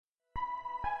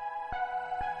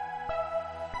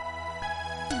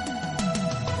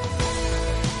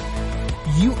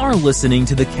You are listening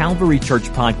to the Calvary Church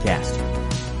podcast,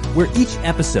 where each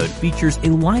episode features a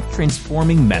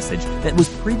life-transforming message that was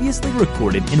previously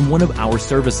recorded in one of our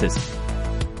services.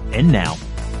 And now,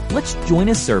 let's join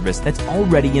a service that's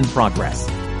already in progress.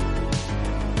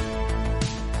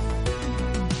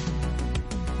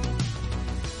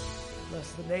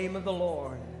 Bless the name of the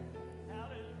Lord.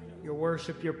 Your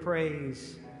worship, your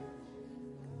praise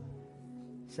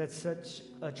sets such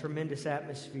a tremendous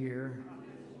atmosphere.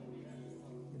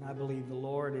 And I believe the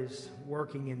Lord is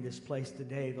working in this place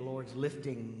today. The Lord's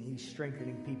lifting. He's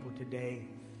strengthening people today.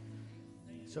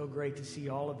 So great to see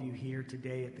all of you here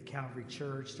today at the Calvary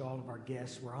Church. To all of our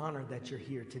guests, we're honored that you're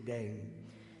here today.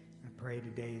 I pray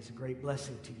today is a great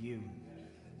blessing to you.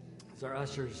 As our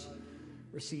ushers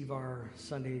receive our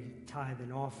Sunday tithe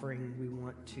and offering, we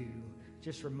want to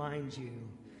just remind you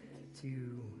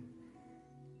to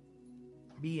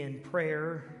be in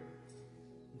prayer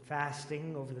and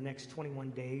fasting over the next 21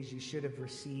 days. You should have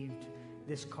received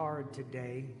this card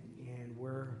today, and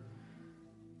we're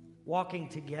walking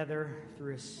together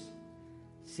through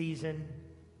a season,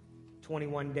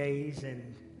 21 days,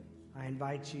 and I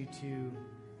invite you to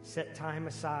set time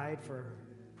aside for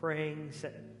praying,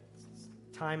 set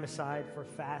time aside for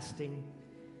fasting,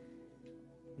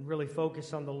 and really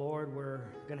focus on the Lord. We're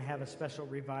going to have a special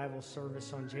revival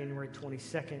service on January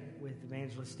 22nd with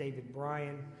Evangelist David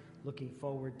Bryan. Looking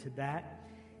forward to that.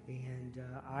 And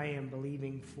I am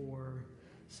believing for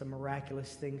some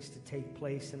miraculous things to take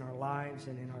place in our lives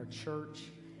and in our church.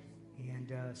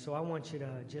 And so I want you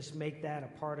to just make that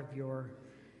a part of your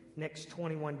next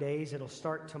 21 days. It'll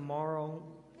start tomorrow.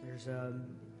 There's a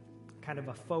kind of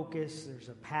a focus. There's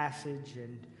a passage,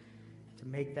 and to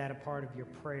make that a part of your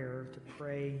prayer, to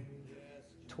pray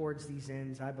towards these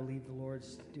ends. I believe the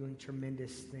Lord's doing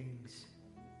tremendous things.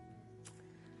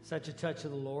 Such a touch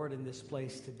of the Lord in this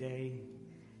place today.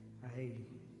 I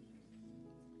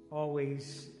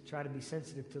always try to be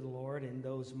sensitive to the Lord in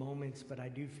those moments, but I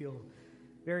do feel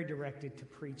very directed to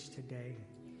preach today.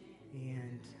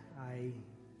 And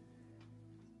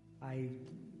I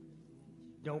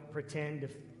don't pretend to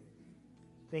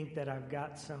think that I've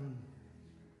got some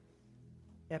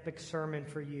epic sermon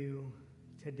for you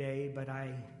today, but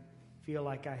I feel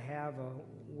like I have a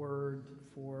word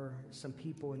for some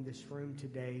people in this room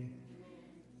today.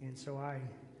 And so I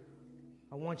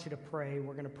want you to pray.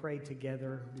 We're going to pray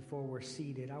together before we're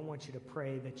seated. I want you to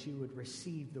pray that you would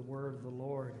receive the word of the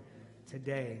Lord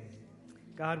today.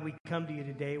 God, we come to you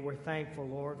today. We're thankful,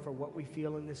 Lord, for what we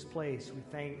feel in this place.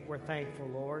 We're thankful,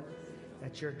 Lord,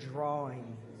 that you're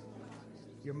drawing.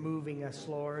 You're moving us,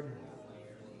 Lord.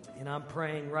 And I'm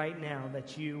praying right now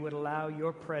that you would allow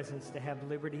your presence to have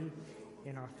liberty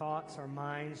in our thoughts, our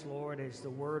minds, Lord, as the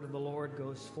word of the Lord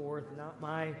goes forth. Not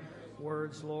my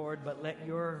words, Lord, but let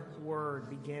your word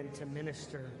begin to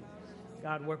minister.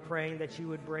 God, we're praying that you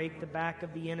would break the back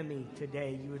of the enemy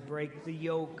today. You would break the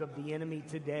yoke of the enemy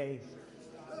today.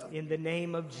 In the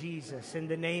name of Jesus, in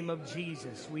the name of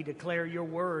Jesus, we declare your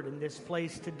word in this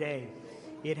place today.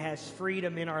 It has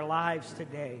freedom in our lives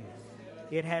today.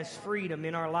 It has freedom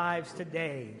in our lives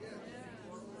today.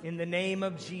 In the name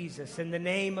of Jesus, in the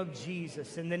name of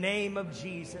Jesus, in the name of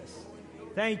Jesus.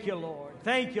 Thank you, Lord.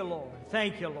 Thank you, Lord.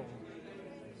 Thank you, Lord.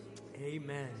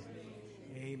 Amen.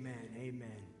 Amen.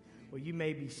 Amen. Well, you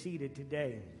may be seated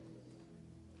today.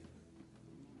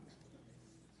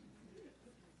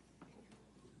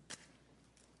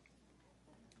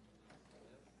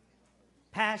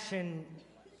 Passion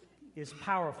is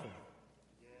powerful.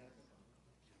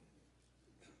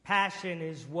 Passion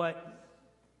is what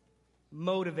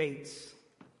motivates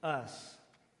us.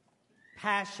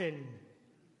 Passion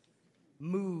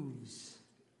moves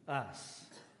us.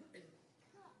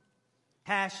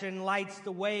 Passion lights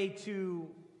the way to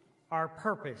our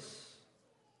purpose.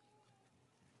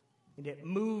 And it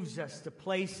moves us to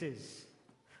places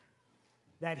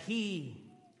that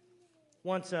He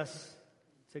wants us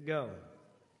to go.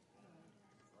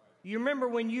 You remember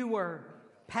when you were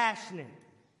passionate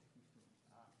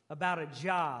about a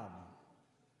job?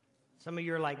 Some of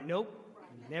you are like, nope,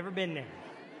 never been there.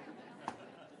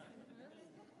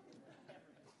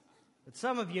 But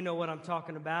some of you know what I'm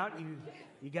talking about.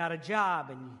 You got a job,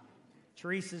 and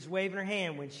Teresa's waving her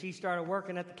hand when she started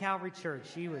working at the Calvary Church.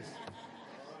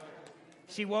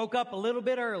 She woke up a little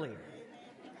bit earlier.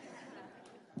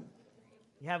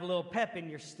 You have a little pep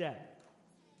in your step.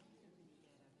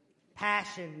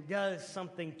 Passion does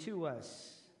something to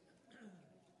us.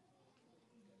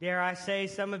 Dare I say,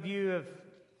 some of you have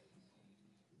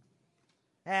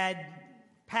had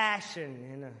passion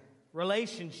in a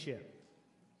relationship.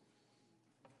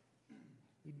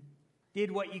 You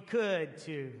did what you could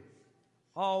to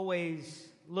always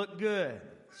look good,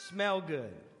 smell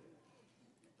good.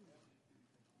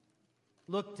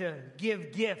 Look to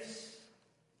give gifts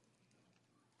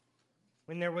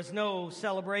when there was no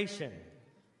celebration.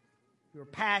 You were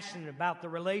passionate about the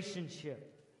relationship.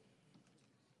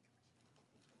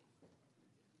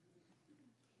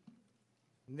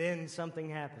 And then something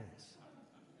happens.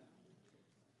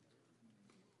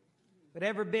 But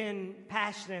ever been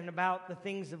passionate about the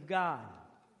things of God?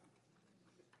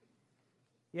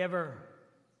 You ever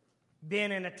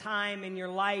been in a time in your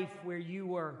life where you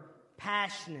were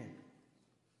passionate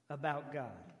about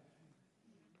God?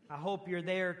 I hope you're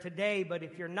there today, but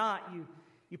if you're not,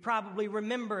 you probably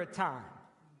remember a time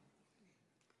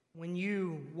when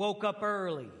you woke up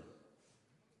early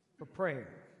for prayer.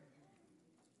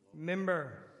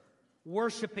 Remember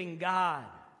worshiping God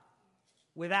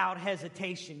without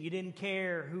hesitation. You didn't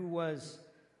care who was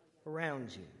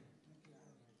around you.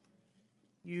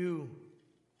 You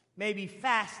maybe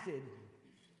fasted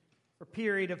for a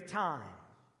period of time.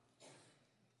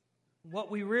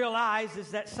 What we realize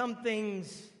is that some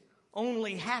things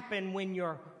only happen when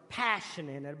you're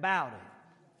passionate about it.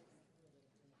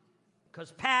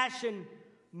 Because passion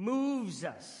moves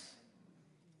us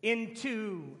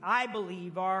into, I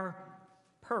believe, our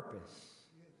purpose.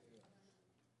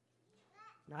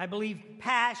 And I believe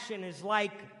passion is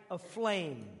like a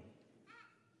flame.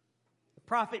 The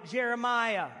prophet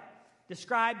Jeremiah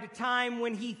described a time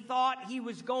when he thought he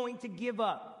was going to give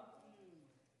up.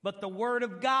 But the word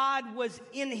of God was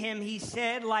in him, he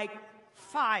said, like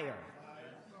fire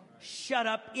shut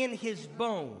up in his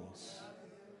bones.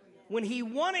 When he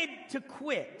wanted to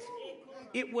quit,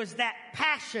 it was that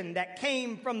passion that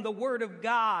came from the word of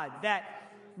God that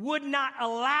would not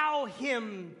allow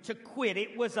him to quit.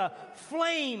 It was a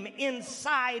flame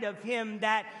inside of him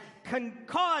that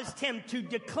caused him to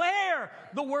declare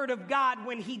the word of God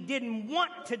when he didn't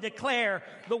want to declare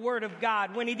the word of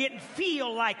God, when he didn't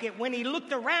feel like it, when he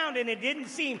looked around and it didn't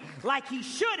seem like he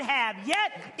should have,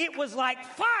 yet it was like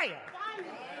fire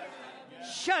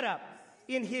shut up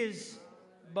in his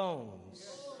bones.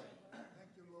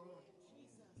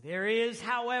 There is,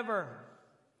 however,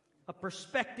 a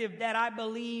perspective that I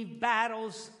believe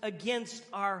battles against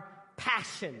our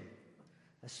passion,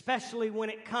 especially when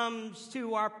it comes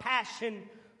to our passion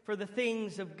for the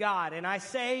things of God. And I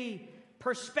say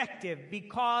perspective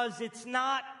because it's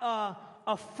not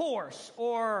a force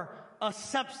or a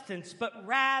substance, but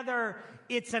rather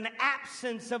it's an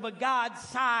absence of a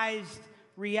God-sized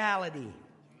reality.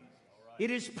 It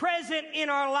is present in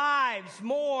our lives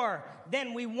more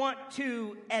than we want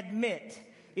to admit.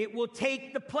 It will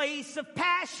take the place of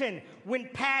passion when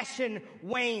passion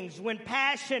wanes. When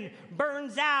passion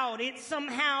burns out, it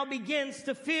somehow begins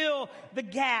to fill the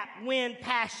gap when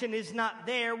passion is not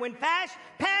there. When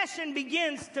passion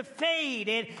begins to fade,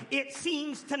 it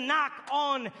seems to knock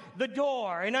on the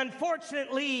door. And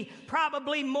unfortunately,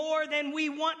 probably more than we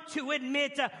want to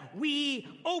admit, we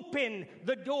open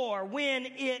the door when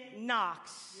it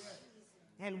knocks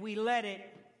and we let it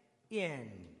in.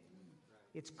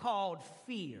 It's called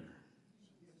fear.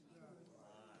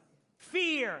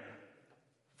 Fear,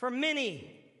 for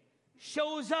many,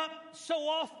 shows up so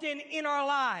often in our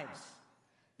lives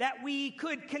that we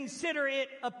could consider it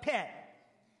a pet.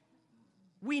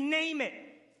 We name it.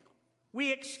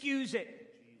 We excuse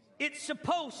it. It's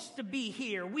supposed to be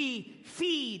here. We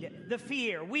feed the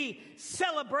fear. We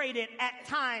celebrate it at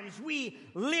times. We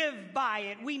live by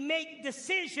it. We make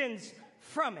decisions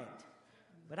from it.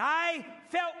 But I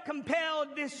felt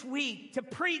compelled this week to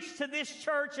preach to this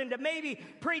church and to maybe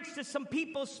preach to some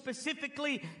people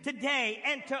specifically today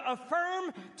and to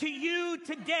affirm to you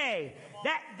today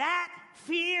that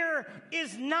fear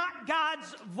is not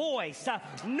God's voice,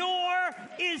 nor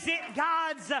is it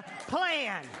God's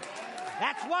plan.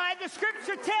 That's why the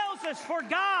scripture tells us, for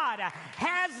God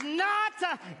has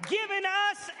not given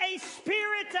us a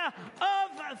spirit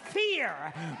of fear,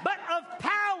 but of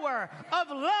power, of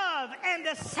love, and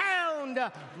a sound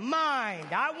mind.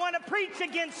 I want to preach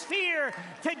against fear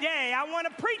today. I want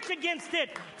to preach against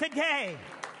it today.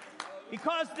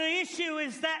 Because the issue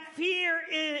is that fear,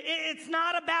 it's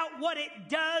not about what it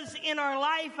does in our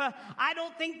life. I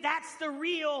don't think that's the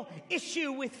real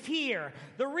issue with fear.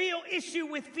 The real issue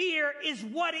with fear is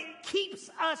what it keeps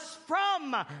us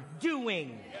from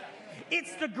doing.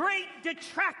 It's the great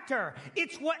detractor.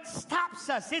 It's what stops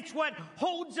us. It's what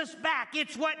holds us back.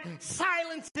 It's what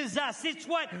silences us. It's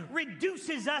what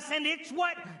reduces us. And it's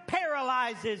what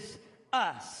paralyzes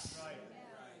us.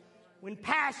 When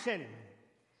passion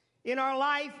in our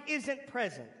life isn't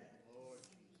present,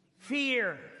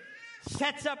 fear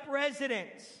sets up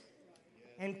residence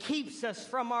and keeps us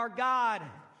from our God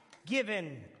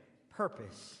given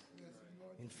purpose.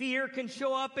 And fear can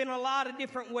show up in a lot of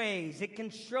different ways. It can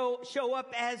show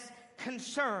up as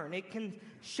concern. It can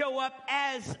show up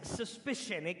as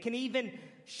suspicion. It can even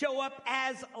show up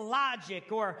as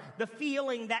logic or the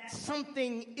feeling that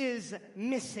something is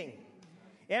missing.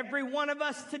 Every one of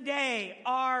us today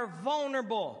are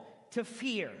vulnerable to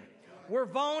fear. We're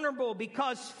vulnerable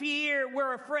because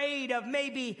we're afraid of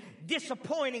maybe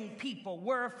disappointing people.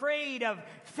 We're afraid of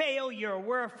failure.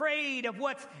 We're afraid of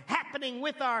what's happening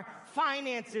with our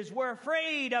finances. We're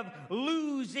afraid of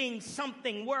losing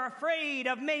something. We're afraid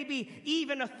of maybe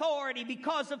even authority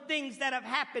because of things that have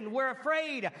happened. We're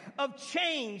afraid of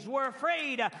change. We're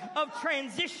afraid of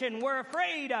transition. We're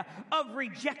afraid of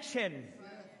rejection.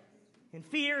 And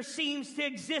fear seems to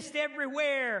exist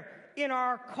everywhere in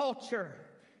our culture.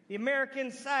 The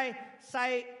American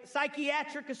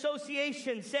Psychiatric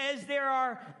Association says there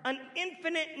are an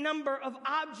infinite number of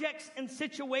objects and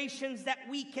situations that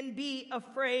we can be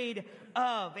afraid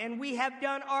of. And we have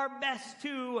done our best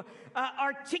to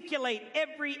articulate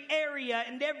every area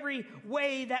and every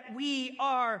way that we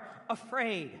are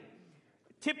afraid.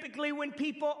 Typically, when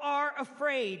people are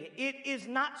afraid, it is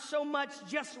not so much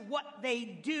just what they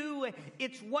do,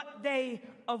 it's what they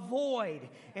avoid.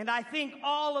 And I think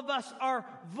all of us are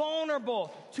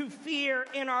vulnerable to fear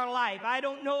in our life. I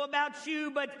don't know about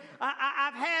you, but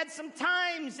I've had some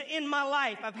times in my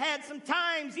life, I've had some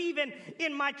times even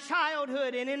in my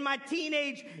childhood and in my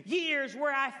teenage years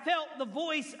where I felt the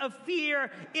voice of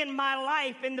fear in my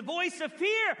life. And the voice of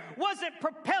fear wasn't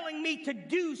propelling me to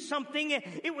do something.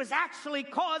 It was actually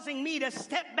causing me to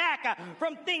step back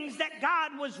from things that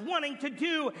God was wanting to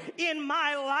do in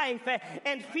my life.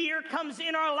 And fear comes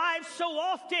in our lives so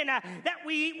often that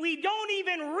we don't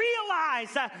even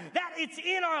realize that it's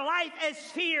in our life as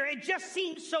fear. It just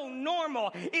seems so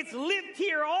normal. It's lived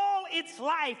here all its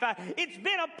life. It's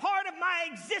been a part of my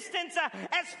existence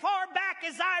as far back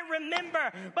as I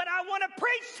remember. But I want to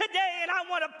preach today and I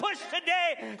want to push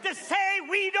today to say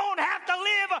we don't have to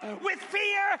live with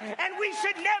fear, and we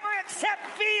should never accept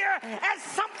fear as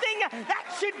something that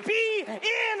should be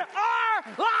in our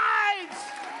lives.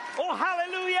 Oh,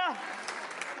 hallelujah.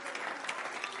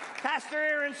 Pastor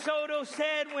Aaron Soto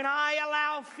said, when I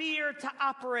allow fear to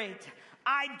operate,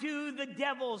 I do the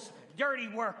devil's dirty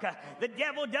work. The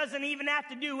devil doesn't even have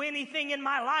to do anything in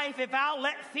my life if I'll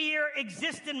let fear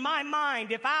exist in my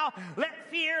mind. If I'll let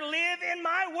fear live in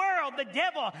my world, the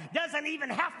devil doesn't even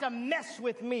have to mess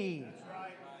with me.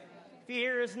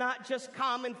 Fear is not just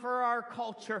common for our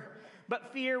culture,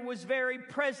 but fear was very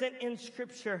present in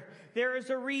Scripture. There is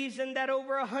a reason that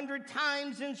over 100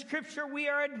 times in Scripture we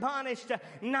are admonished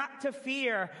not to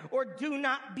fear or do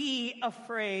not be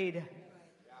afraid.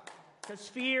 Because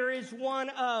fear is one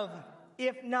of,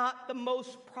 if not the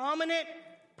most prominent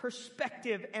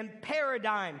perspective and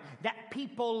paradigm that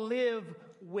people live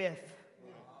with.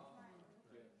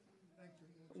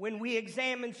 When we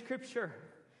examine Scripture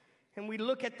and we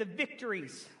look at the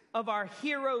victories of our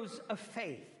heroes of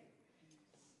faith,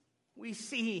 we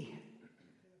see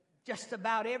just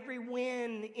about every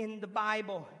win in the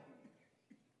Bible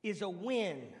is a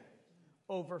win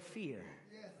over fear.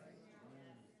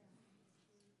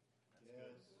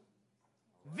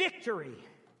 Victory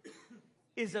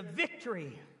is a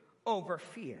victory over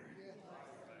fear.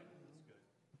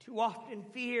 Too often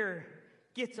fear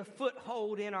gets a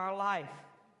foothold in our life.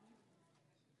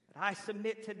 But I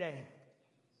submit today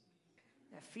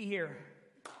that fear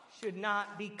should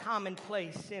not be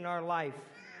commonplace in our life.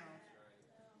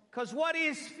 Because what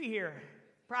is fear?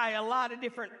 Probably a lot of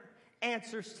different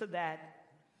answers to that.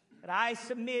 But I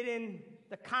submit in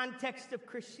the context of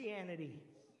Christianity,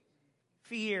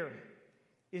 fear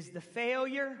is the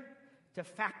failure to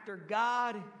factor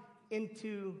God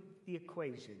into the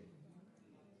equation.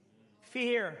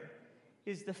 Fear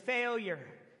is the failure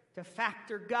to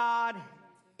factor God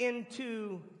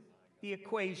into the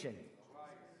equation.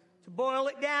 To boil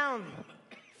it down,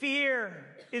 fear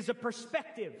is a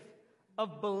perspective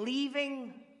of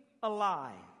believing a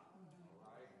lie.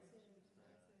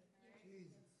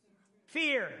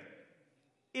 Fear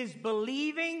is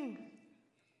believing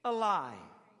a lie.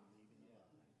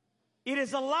 It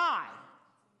is a lie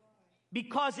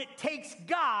because it takes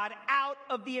God out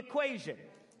of the equation.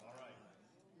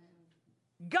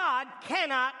 God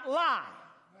cannot lie.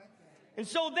 And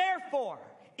so therefore,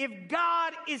 if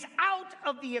God is out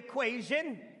of the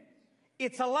equation,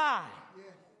 it's a lie.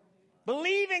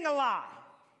 Believing a lie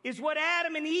is what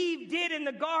Adam and Eve did in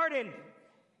the garden.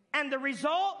 And the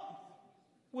result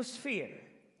was fear.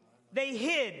 They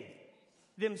hid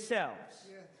themselves.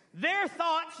 Their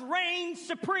thoughts reigned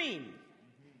supreme.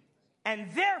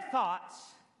 And their thoughts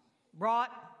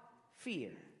brought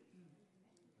fear.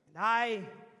 And I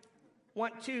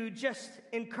want to just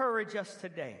encourage us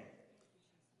today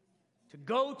to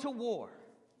go to war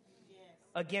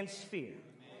against fear.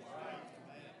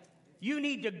 You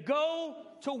need to go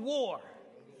to war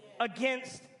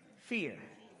against fear.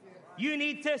 You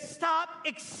need to stop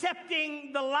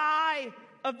accepting the lie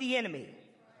of the enemy.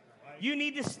 You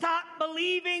need to stop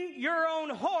believing your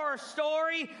own horror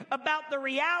story about the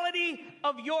reality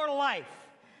of your life.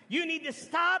 You need to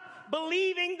stop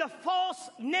believing the false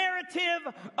narrative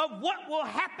of what will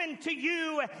happen to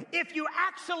you if you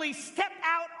actually step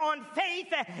out on faith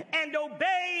and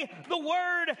obey the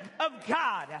word of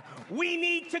God. We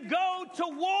need to go to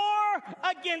war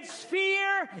against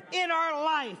fear in our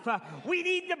life. We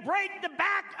need to break the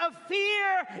back of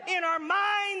fear in our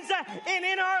minds and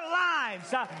in our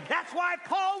lives. That's why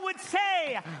Paul would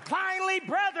say, finally,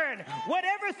 brethren,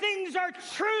 whatever things are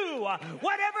true,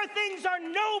 whatever things are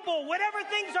noble, whatever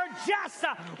things are just,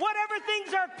 whatever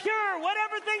things are pure,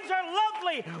 whatever things are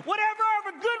lovely, whatever are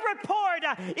of a good report,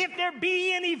 if there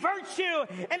be any virtue,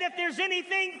 and if there's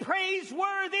anything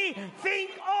praiseworthy, think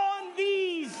on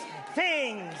these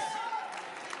things.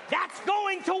 That's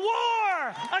going to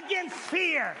war against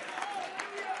fear.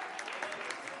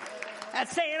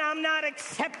 That's saying I'm not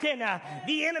accepting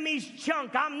the enemy's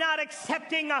junk. I'm not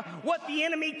accepting what the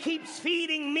enemy keeps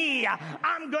feeding me.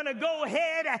 I'm going to go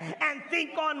ahead and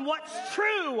think on what's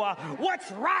true,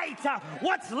 what's right,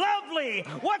 what's lovely,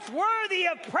 what's worthy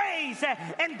of praise,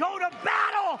 and go to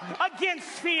battle against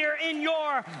fear in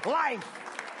your life.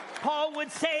 Paul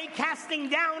would say, casting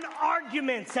down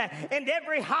arguments and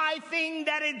every high thing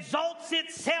that exalts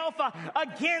itself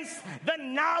against the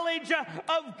knowledge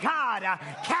of God.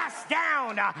 Cast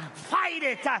down, fight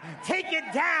it, take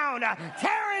it down,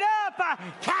 tear it up,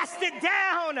 cast it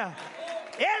down.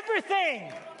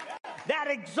 Everything that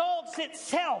exalts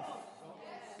itself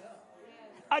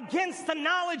against the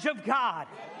knowledge of God,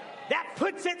 that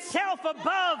puts itself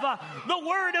above the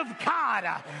word of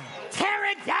God. Tear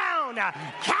it down,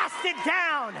 cast it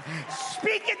down,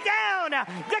 speak it down,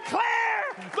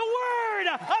 declare the word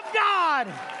of God.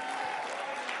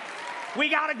 We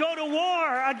got to go to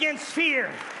war against fear,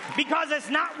 because it's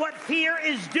not what fear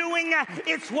is doing,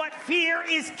 it's what fear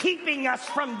is keeping us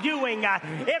from doing.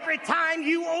 Every time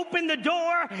you open the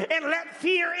door and let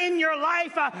fear in your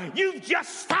life, you've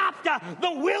just stopped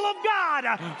the will of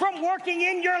God from working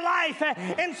in your life.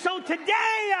 And so today,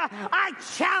 I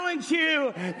challenge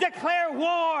you, declare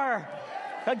war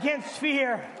against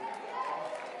fear.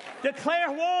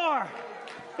 Declare war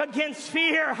against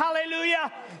fear.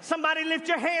 Hallelujah. Somebody lift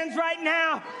your hands right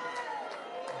now.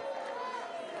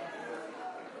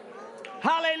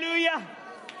 Hallelujah.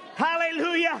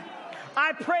 Hallelujah.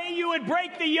 I pray you would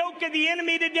break the yoke of the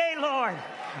enemy today, Lord.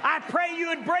 I pray you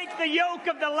would break the yoke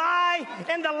of the lie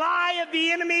and the lie of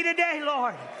the enemy today,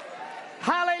 Lord.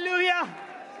 Hallelujah.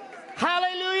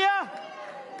 Hallelujah.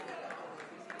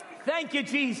 Thank you,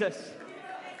 Jesus.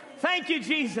 Thank you,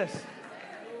 Jesus.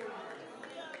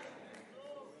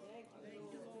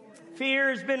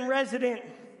 Fear has been resident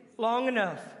long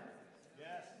enough.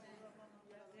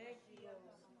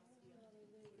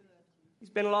 It's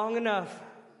been long enough.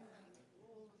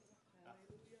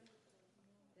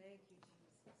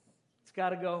 It's got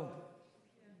to go.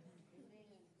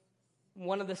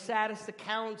 One of the saddest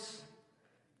accounts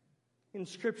in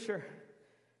Scripture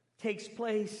takes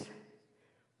place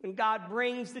when God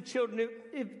brings the children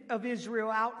of Israel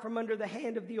out from under the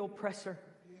hand of the oppressor,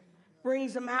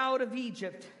 brings them out of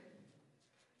Egypt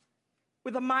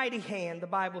with a mighty hand, the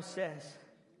Bible says,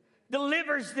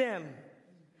 delivers them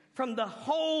from the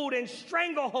hold and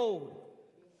stranglehold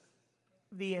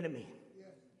of the enemy.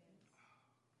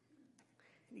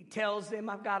 And he tells them,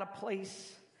 I've got a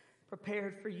place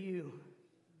prepared for you.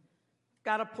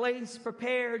 Got a place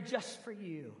prepared just for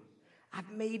you.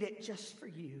 I've made it just for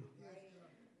you.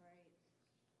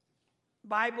 The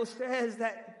Bible says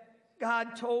that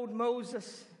God told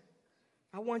Moses,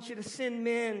 I want you to send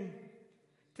men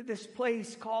to this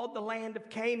place called the land of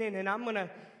Canaan, and I'm going to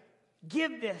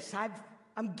give this.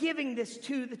 I'm giving this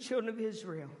to the children of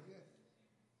Israel.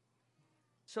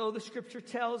 So the scripture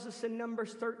tells us in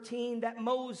Numbers 13 that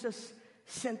Moses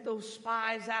sent those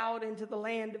spies out into the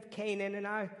land of Canaan, and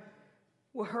I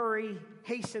will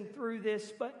hasten through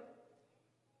this, but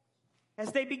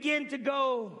as they begin to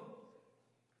go,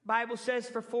 the Bible says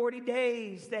for 40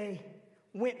 days they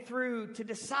went through to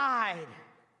decide,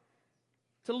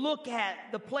 to look at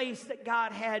the place that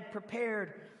God had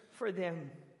prepared for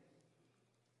them.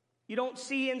 You don't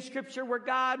see in Scripture where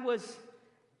God was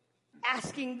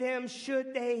asking them,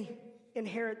 should they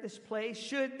inherit this place?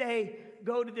 Should they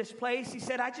go to this place? He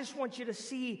said, I just want you to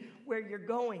see where you're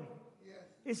going.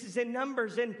 This is in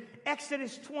Numbers. In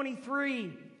Exodus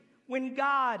 23, when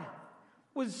God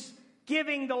was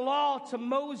giving the law to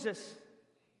Moses,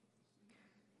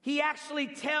 he actually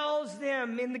tells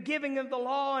them in the giving of the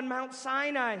law on Mount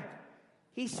Sinai,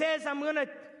 he says, I'm going to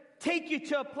take you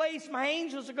to a place, my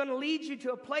angels are going to lead you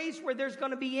to a place where there's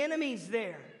going to be enemies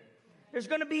there. There's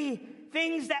going to be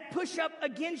things that push up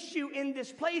against you in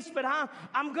this place, but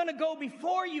I'm going to go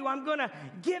before you. I'm going to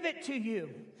give it to you.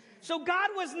 So God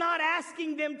was not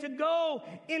asking them to go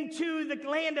into the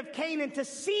land of Canaan to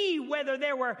see whether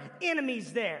there were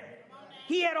enemies there.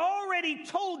 He had already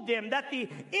told them that the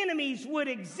enemies would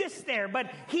exist there,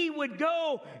 but he would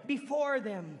go before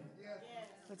them.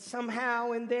 But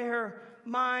somehow in their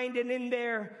mind and in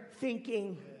their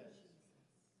thinking,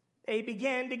 they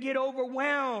began to get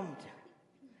overwhelmed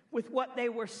with what they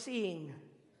were seeing.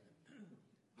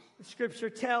 The scripture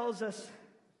tells us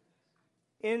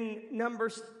in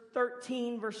Numbers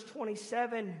 13, verse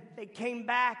 27, they came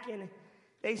back and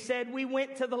they said, we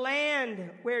went to the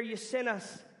land where you sent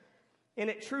us, and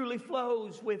it truly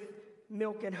flows with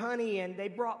milk and honey, and they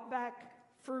brought back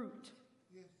fruit.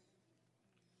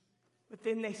 But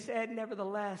then they said,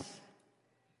 nevertheless,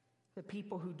 the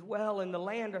people who dwell in the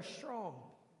land are strong.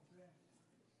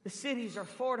 The cities are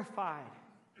fortified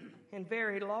and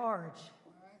very large.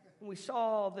 And we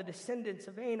saw the descendants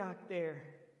of Anak there.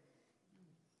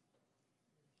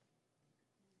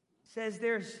 It says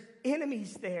there's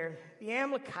enemies there. The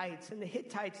Amalekites and the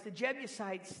Hittites, the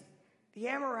Jebusites, the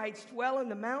Amorites dwell in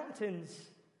the mountains.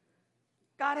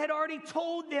 God had already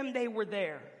told them they were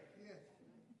there.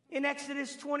 In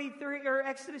Exodus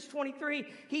 23,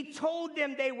 he told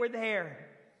them they were there.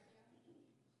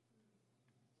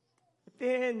 But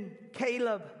then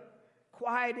Caleb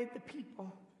quieted the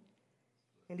people,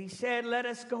 and he said, let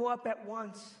us go up at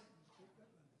once.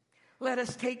 Let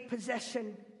us take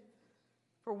possession,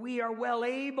 for we are well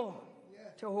able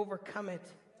to overcome it.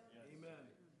 Amen.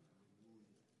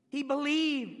 He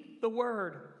believed the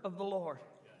word of the Lord.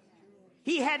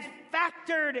 He had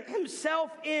factored himself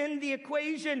in the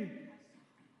equation,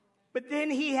 but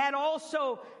then he had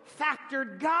also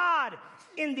factored God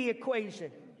in the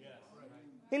equation.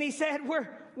 And he said,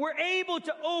 we're able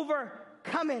to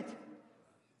overcome it.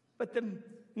 But the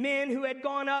men who had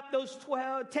gone up, those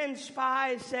 10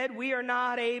 spies, said, we are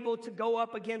not able to go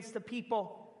up against the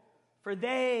people, for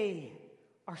they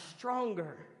are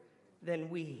stronger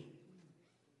than we.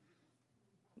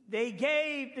 They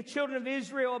gave the children of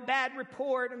Israel a bad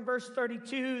report in verse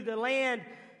 32. The land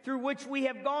through which we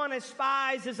have gone as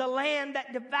spies is a land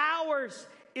that devours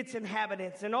its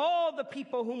inhabitants. And all the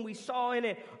people whom we saw in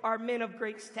it are men of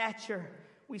great stature.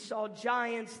 We saw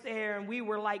giants there, and we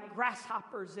were like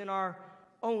grasshoppers in our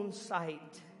own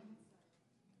sight.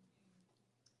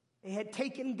 They had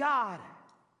taken God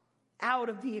out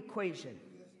of the equation.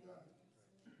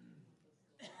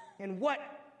 And what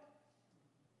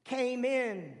came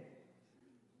in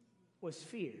was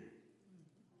fear.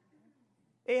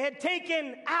 They had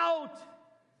taken out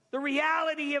the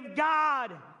reality of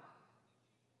God.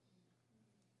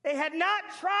 They had not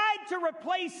tried to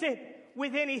replace it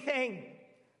with anything.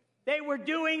 They were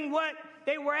doing what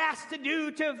they were asked to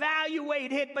do to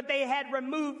evaluate it, but they had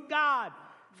removed God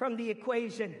from the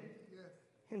equation.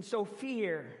 And so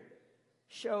fear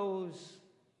shows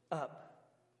up.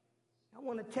 I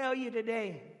want to tell you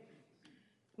today,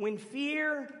 when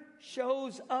fear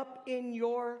shows up in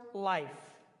your life,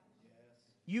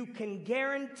 you can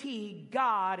guarantee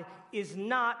God is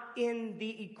not in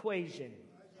the equation.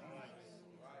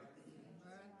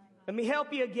 Let me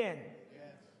help you again.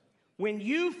 When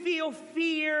you feel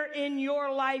fear in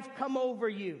your life come over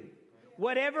you,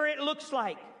 whatever it looks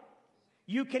like,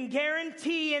 you can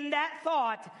guarantee in that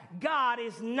thought, God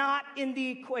is not in the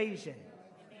equation.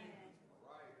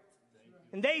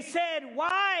 And they said,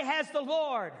 why has the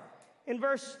Lord, in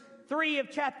verse 3 of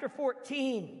chapter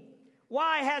 14,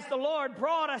 why has the Lord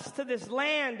brought us to this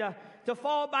land to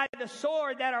fall by the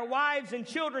sword, that our wives and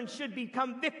children should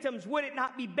become victims? Would it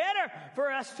not be better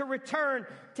for us to return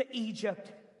to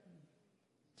Egypt?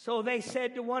 So they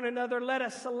said to one another, let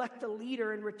us select a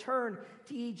leader and return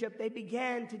to Egypt. They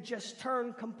began to just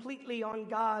turn completely on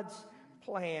God's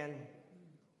plan.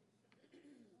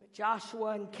 But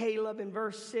Joshua and Caleb in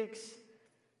verse 6,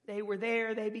 they were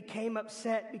there. They became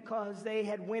upset because they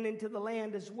had went into the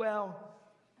land as well.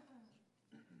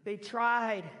 They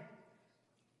tried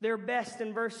their best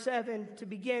in verse 7 to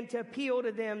begin to appeal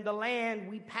to them. The land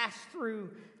we passed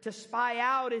through to spy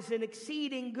out is an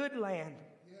exceeding good land.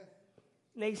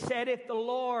 And they said, if the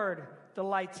Lord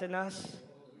delights in us,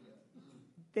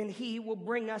 then he will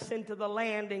bring us into the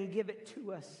land and give it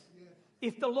to us.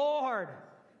 If the Lord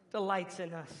delights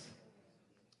in us.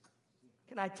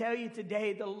 Can I tell you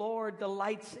today, the Lord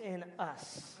delights in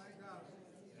us.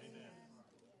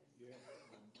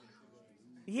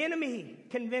 The enemy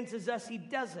convinces us he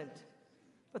doesn't,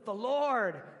 but the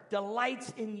Lord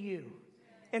delights in you.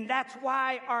 And that's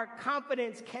why our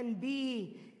confidence can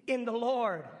be in the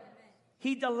Lord.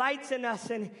 He delights in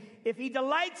us, and if he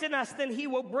delights in us, then he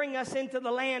will bring us into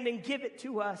the land and give it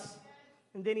to us.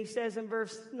 And then he says in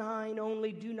verse 9,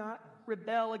 only do not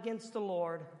rebel against the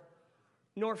Lord,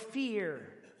 nor fear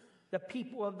the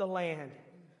people of the land,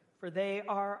 for they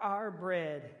are our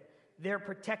bread. Their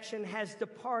protection has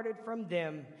departed from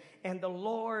them, and the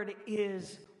Lord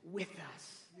is with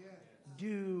us.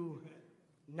 Do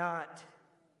not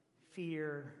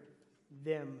fear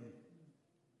them.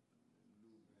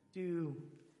 Do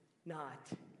not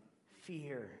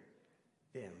fear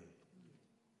them.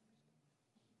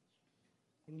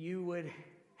 And you would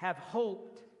have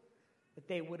hoped that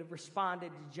they would have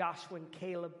responded to Joshua and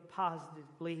Caleb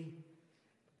positively.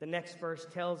 The next verse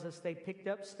tells us they picked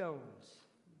up stones.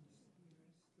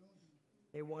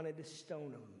 They wanted to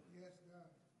stone them.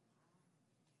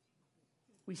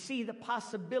 We see the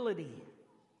possibility.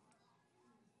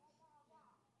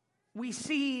 We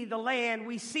see the land.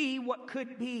 We see what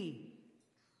could be.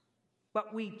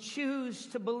 But we choose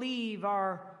to believe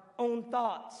our own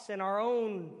thoughts and our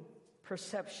own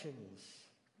perceptions.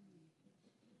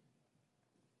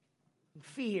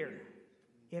 Fear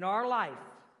in our life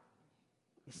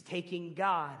is taking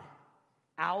God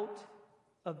out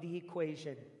of the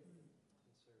equation.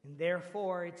 And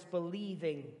therefore, it's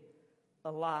believing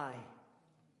a lie.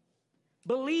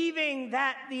 Believing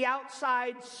that the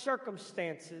outside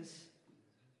circumstances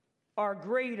are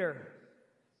greater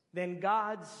than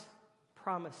God's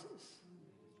promises.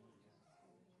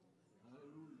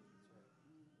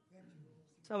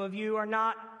 Some of you are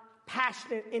not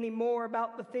passionate anymore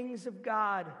about the things of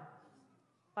God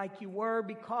like you were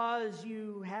because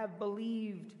you have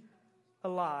believed a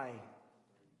lie.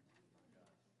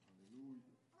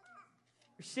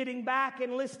 You're sitting back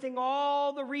and listing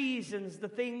all the reasons the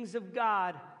things of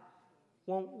God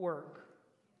won't work.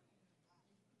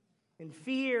 And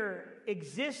fear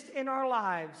exists in our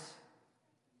lives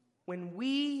when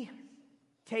we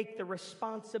take the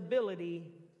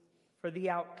responsibility for the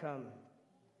outcome.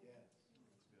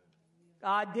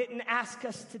 God didn't ask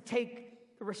us to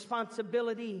take the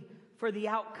responsibility for the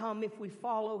outcome if we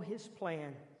follow his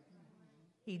plan.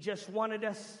 He just wanted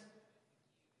us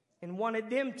and wanted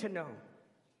them to know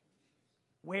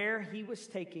where he was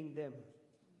taking them.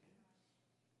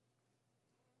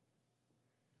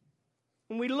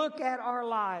 When we look at our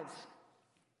lives,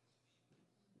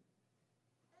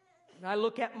 and I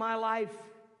look at my life,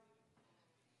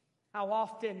 how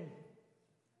often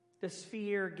does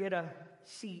fear get a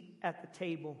seat at the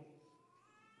table?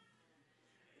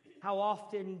 How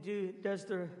often does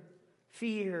the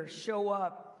fear show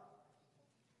up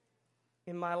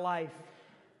in my life?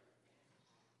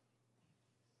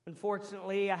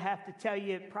 Unfortunately, I have to tell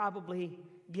you, it probably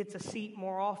gets a seat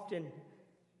more often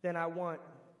than I want.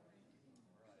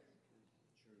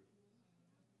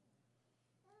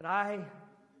 But I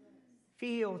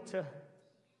feel to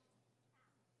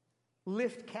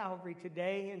lift Calvary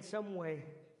today in some way.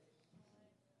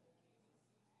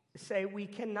 To say we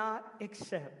cannot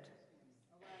accept,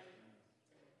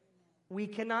 we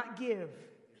cannot give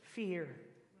fear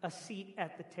a seat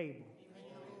at the table.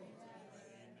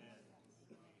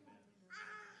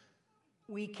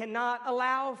 We cannot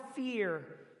allow fear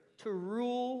to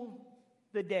rule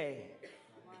the day.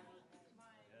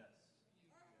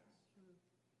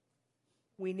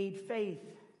 We need faith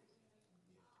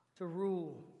to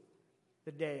rule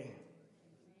the day.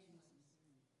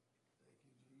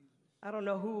 I don't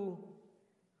know who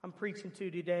I'm preaching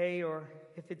to today or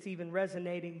if it's even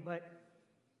resonating, but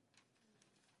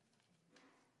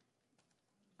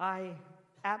I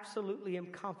absolutely am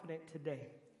confident today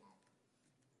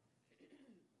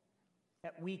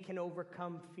that we can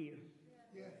overcome fear.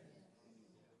 Yeah.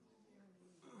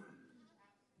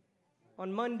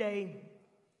 On Monday,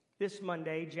 this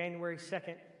Monday, January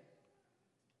 2nd,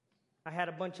 I had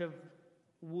a bunch of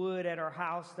wood at our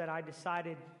house that I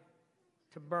decided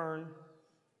to burn.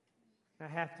 I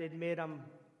have to admit I'm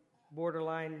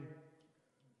borderline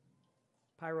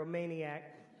pyromaniac.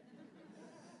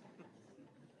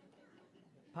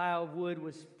 Pile of wood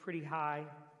was pretty high.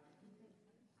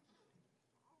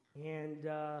 And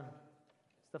the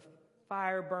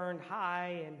fire burned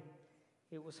high and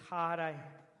it was hot. I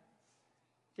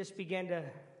just began to,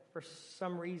 for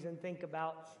some reason, think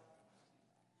about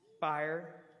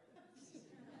fire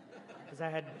because I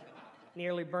had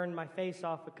nearly burned my face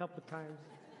off a couple of times.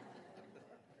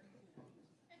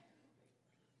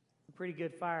 The pretty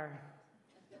good fire.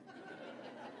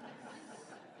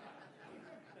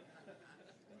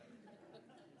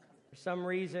 For some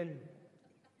reason,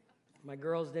 my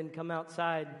girls didn't come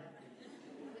outside,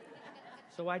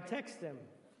 so I texted them.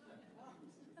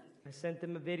 I sent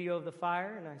them a video of the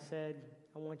fire, and I said,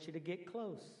 I want you to get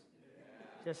close.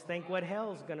 Just think what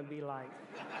hell's going to be like.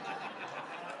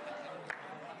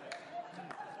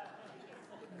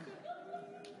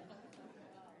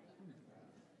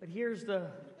 But here's the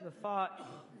thought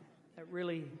that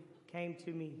really came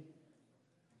to me.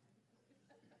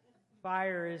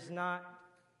 Fire is not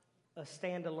a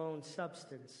standalone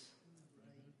substance.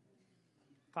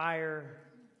 Fire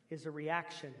is a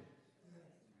reaction.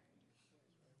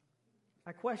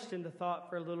 I questioned the thought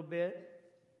for a little bit,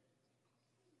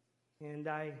 and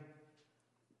I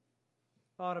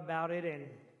thought about it and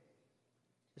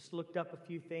just looked up a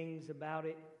few things about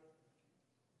it.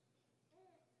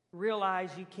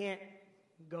 Realize you can't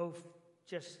go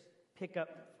just pick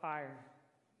up fire.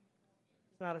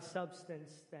 It's not a substance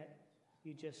that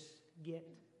you just get.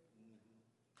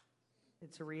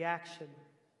 It's a reaction.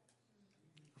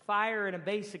 Fire, in a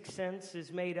basic sense,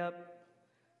 is made up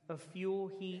of fuel,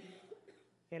 heat,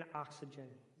 and oxygen.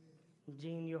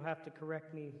 Gene, you'll have to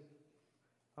correct me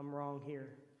if I'm wrong here.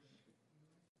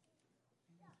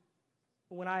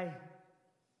 When I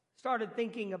started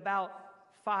thinking about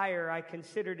fire, I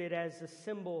considered it as a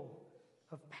symbol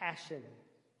of passion.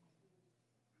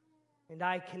 And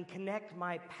I can connect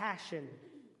my passion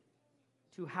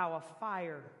to how a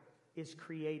fire is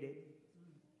created.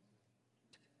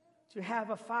 To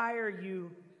have a fire,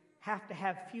 you have to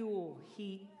have fuel,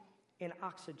 heat, and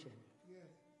oxygen.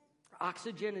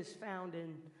 Oxygen is found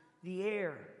in the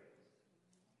air.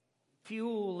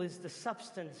 Fuel is the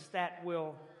substance that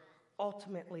will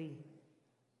ultimately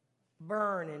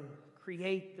burn and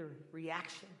create the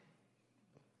reaction.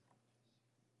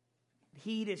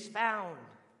 Heat is found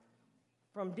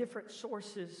from different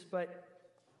sources, but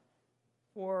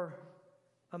for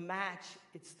a match,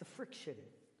 it's the friction.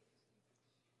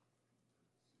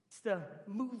 It's the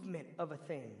movement of a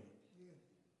thing.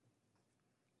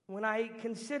 When I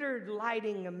considered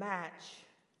lighting a match,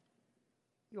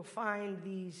 you'll find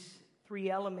these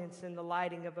three elements in the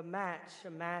lighting of a match.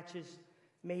 A match is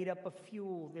made up of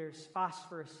fuel. There's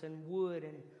phosphorus and wood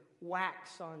and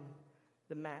wax on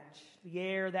the match. The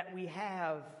air that we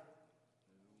have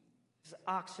is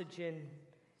oxygenated,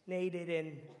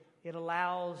 and it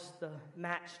allows the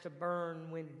match to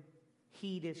burn when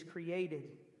heat is created.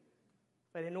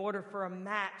 But in order for a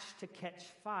match to catch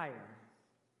fire,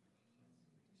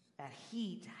 that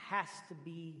heat has to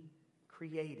be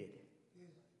created.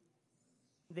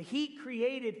 The heat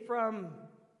created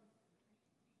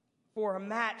for a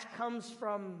match comes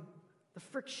from the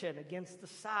friction against the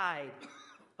side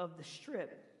of the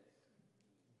strip.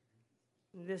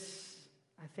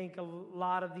 I think a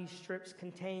lot of these strips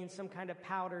contain some kind of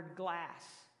powdered glass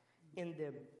in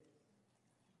them.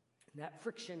 And that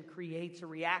friction creates a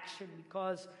reaction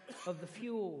because of the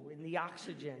fuel and the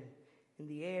oxygen in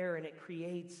the air, and it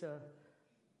creates a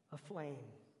flame.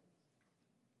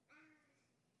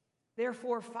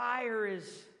 Therefore, fire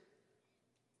is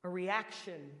a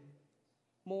reaction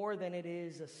more than it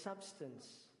is a substance.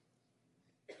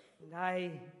 And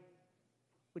I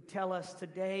would tell us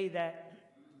today that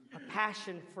a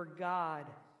passion for God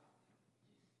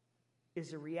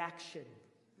is a reaction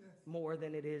more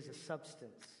than it is a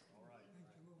substance.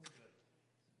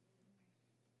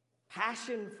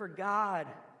 Passion for God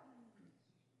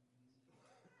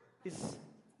is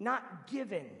not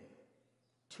given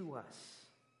to us.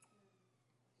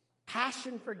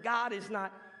 Passion for God is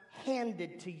not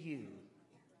handed to you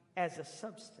as a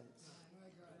substance.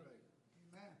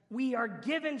 We are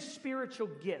given spiritual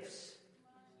gifts.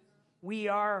 We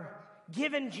are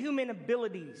given human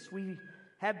abilities. We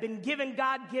have been given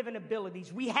God-given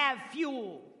abilities. We have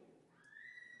fuel.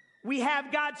 We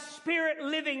have God's Spirit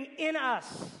living in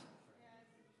us,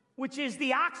 which is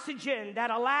the oxygen that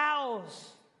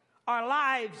allows our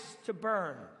lives to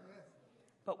burn.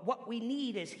 But what we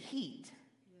need is heat.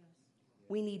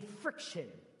 We need friction.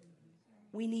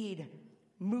 We need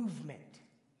movement.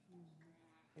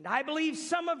 And I believe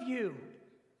some of you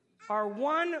are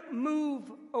one move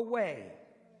away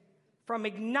from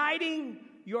igniting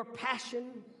your passion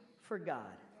for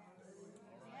God.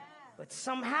 But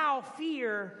somehow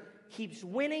fear keeps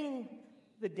winning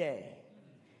the day.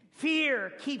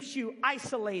 Fear keeps you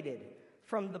isolated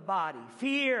from the body.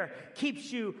 Fear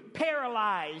keeps you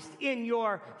paralyzed in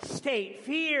your state.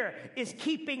 Fear is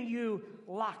keeping you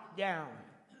locked down.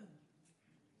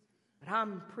 But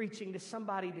I'm preaching to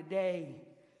somebody today,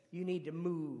 you need to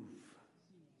move.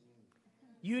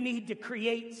 You need to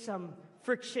create some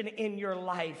friction in your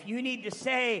life. You need to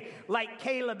say, like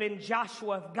Caleb and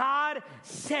Joshua, if God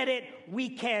said it, we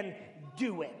can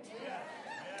do it.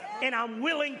 And I'm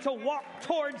willing to walk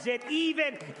towards it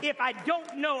even if I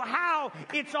don't know how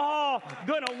it's all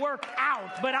going to work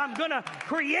out. But I'm going to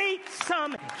create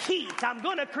some heat. I'm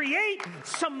going to create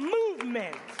some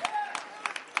movement.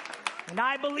 And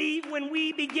I believe when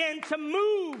we begin to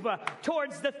move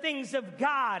towards the things of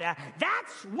God,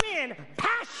 that's when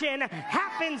passion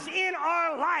happens in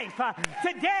our life.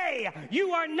 Today,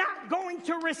 you are not going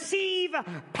to receive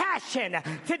passion.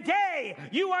 Today,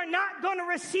 you are not going to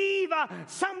receive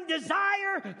some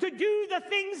desire to do the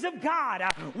things of God.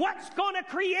 What's going to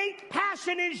create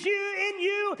passion in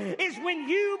you is when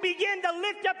you begin to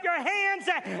lift up your hands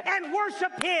and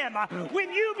worship Him.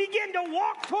 When you begin to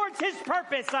walk towards His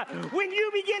purpose. When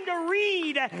you begin to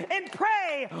read and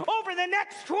pray over the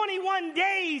next 21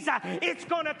 days, it's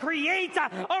going to create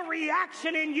a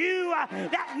reaction in you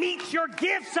that meets your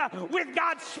gifts with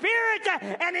God's Spirit,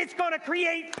 and it's going to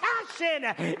create passion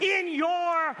in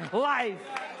your life.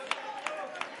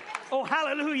 Oh,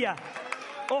 hallelujah.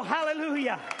 Oh,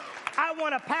 hallelujah. I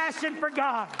want a passion for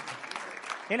God.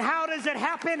 And how does it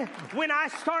happen? When I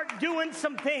start doing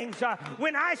some things,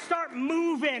 when I start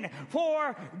moving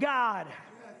for God.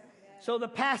 So the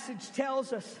passage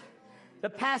tells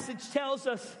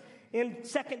us in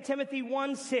 2 Timothy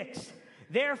 1:6,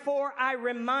 therefore I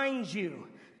remind you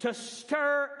to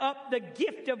stir up the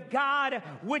gift of God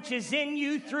which is in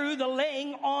you through the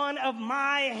laying on of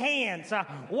my hands.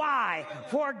 Why?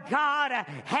 For God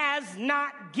has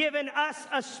not given us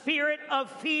a spirit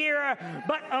of fear,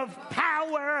 but of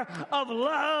power, of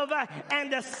love,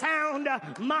 and a sound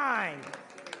mind.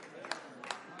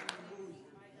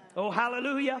 Oh,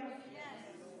 hallelujah.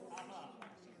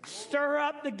 Stir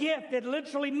up the gift. It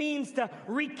literally means to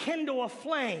rekindle a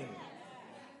flame.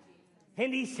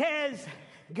 And he says,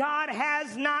 God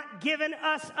has not given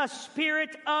us a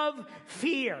spirit of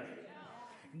fear.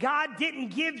 God didn't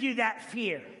give you that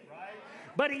fear.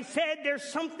 But he said there's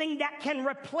something that can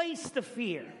replace the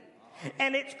fear.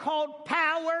 And it's called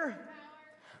power,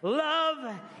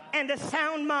 love, and a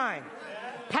sound mind.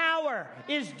 Power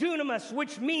is dunamis,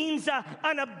 which means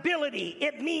an ability.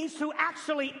 It means to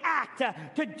actually act,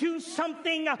 to do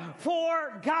something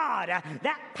for God.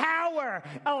 That power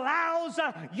allows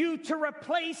you to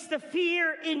replace the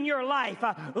fear in your life.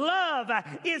 Love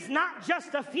is not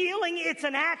just a feeling, it's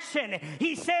an action.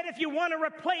 He said if you want to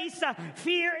replace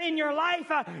fear in your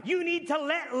life, you need to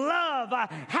let love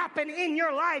happen in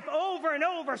your life over and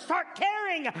over. Start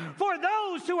caring for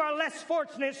those who are less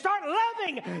fortunate. Start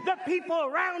loving the people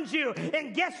around you.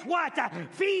 And guess what?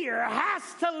 Fear has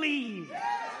to leave.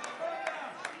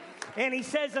 And he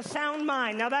says a sound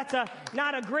mind. Now that's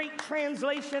not a great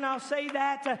translation, I'll say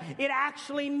that. It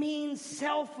actually means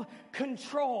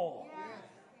self-control.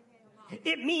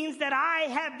 It means that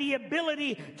I have the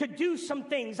ability to do some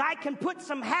things. I can put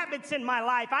some habits in my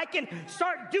life. I can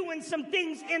start doing some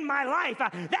things in my life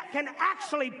that can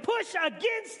actually push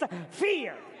against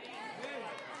fear.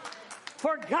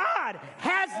 For God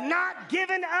has not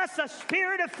given us a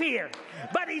spirit of fear,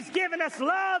 but He's given us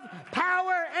love,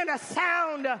 power, and a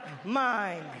sound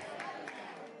mind.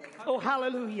 Oh,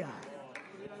 hallelujah.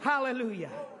 Hallelujah.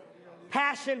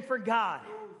 Passion for God.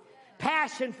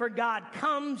 Passion for God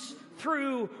comes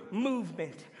through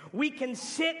movement. We can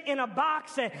sit in a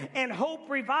box and hope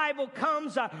revival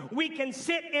comes. We can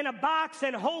sit in a box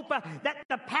and hope that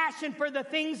the passion for the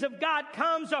things of God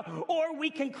comes. Or we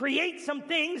can create some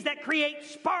things that create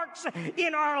sparks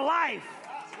in our life.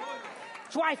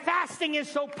 That's why fasting is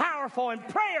so powerful and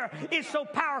prayer is so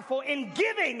powerful. And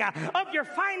giving of your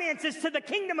finances to the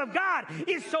kingdom of God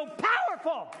is so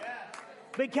powerful.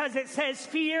 Because it says,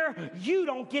 fear, you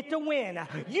don't get to win.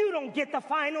 You don't get the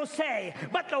final say.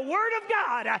 But the Word of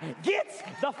God gets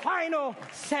the final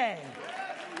say.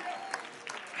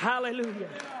 Hallelujah.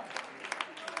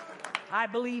 I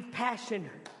believe passion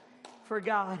for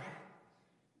God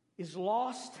is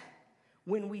lost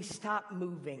when we stop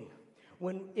moving.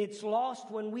 When it's lost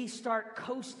when we start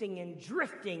coasting and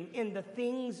drifting in the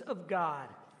things of God.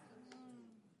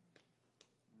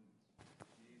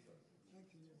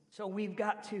 So we've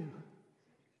got to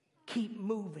keep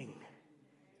moving.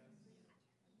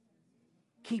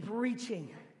 Keep reaching.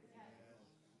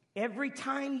 Every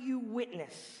time you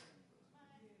witness,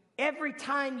 it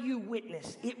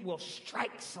will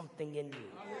strike something in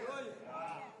you.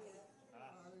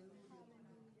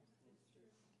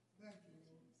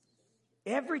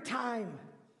 Every time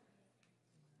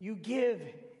you give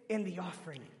in the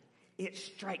offering, it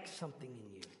strikes something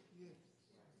in you.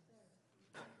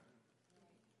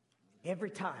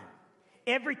 Every time.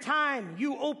 Every time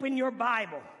you open your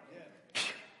Bible,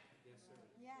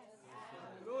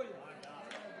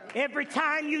 every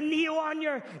time you kneel on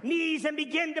your knees and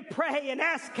begin to pray and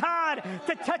ask God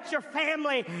to touch your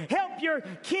family, help your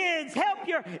kids, help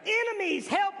your enemies,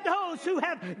 help those who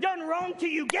have done wrong to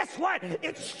you, guess what?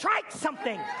 It strikes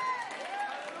something.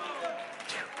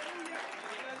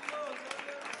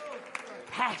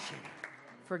 Passion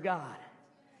for God.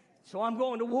 So I'm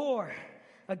going to war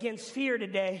against fear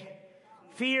today.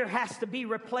 Fear has to be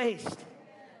replaced.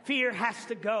 Fear has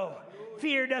to go.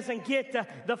 Fear doesn't get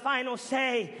the final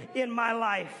say in my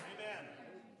life.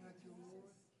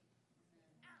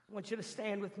 I want you to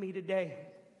stand with me today.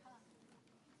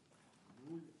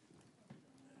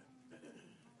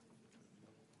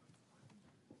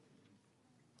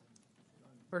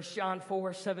 First John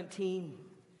 4:17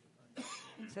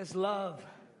 says, love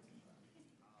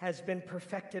has been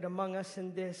perfected among us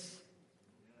in this,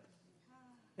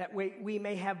 that we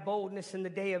may have boldness in the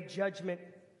day of judgment,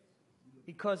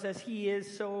 because as he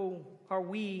is, so are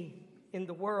we in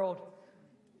the world.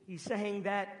 He's saying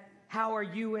that how are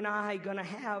you and I going to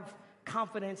have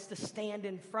confidence to stand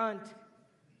in front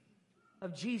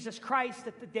of Jesus Christ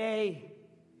at the day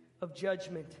of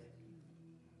judgment?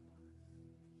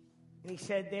 And he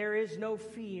said, there is no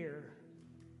fear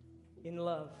in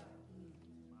love.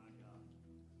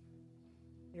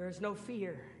 There is no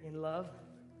fear in love,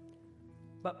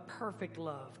 but perfect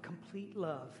love, complete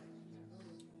love,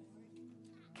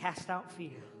 cast out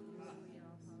fear.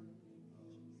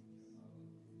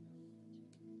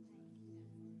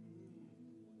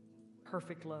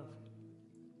 Perfect love.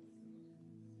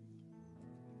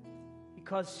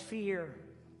 Because fear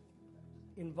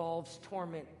involves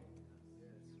torment.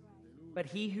 But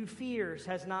he who fears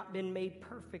has not been made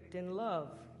perfect in love.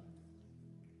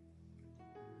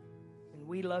 And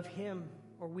we love him,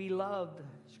 or we loved,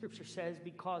 Scripture says,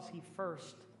 because he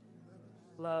first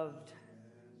loved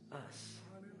us.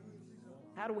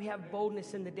 How do we have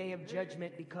boldness in the day of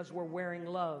judgment? Because we're wearing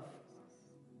love.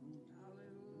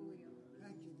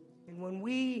 And when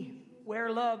we wear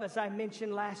love, as I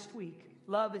mentioned last week,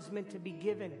 love is meant to be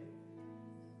given.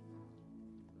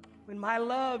 When my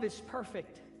love is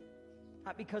perfect,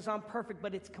 not because I'm perfect,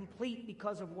 but it's complete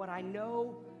because of what I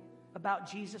know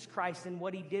about Jesus Christ and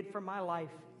what he did for my life,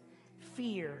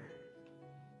 fear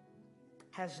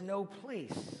has no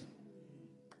place.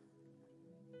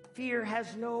 Fear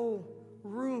has no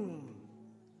room.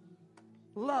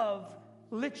 Love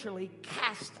literally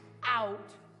casts out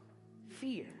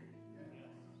fear.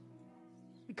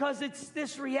 Because it's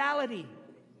this reality.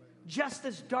 Just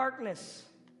as darkness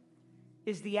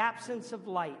is the absence of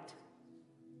light,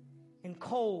 and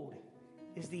cold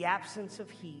is the absence of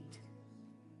heat,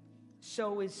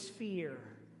 so is fear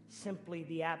simply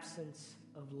the absence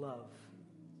of love.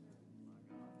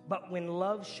 But when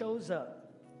love shows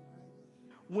up,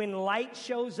 when light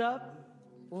shows up,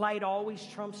 light always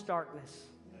trumps darkness.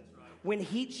 When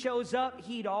heat shows up,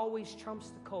 heat always trumps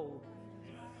the cold.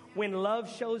 When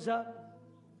love shows up,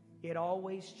 it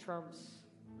always trumps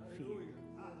fear.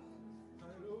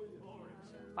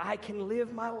 If I can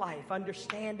live my life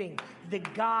understanding the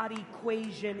God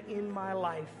equation in my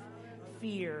life,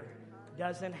 fear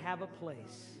doesn't have a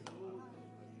place.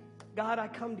 God, I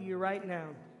come to you right now.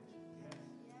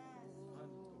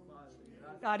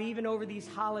 God, even over these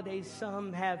holidays,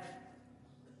 some have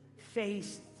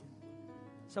faced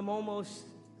some almost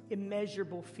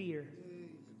immeasurable fear.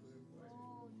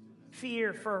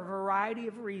 Fear for a variety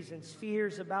of reasons.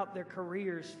 Fears about their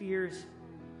careers, fears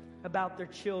about their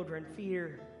children,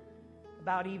 fear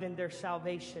about even their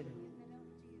salvation.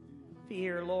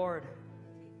 Fear, Lord,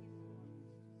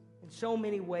 in so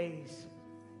many ways.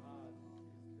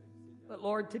 But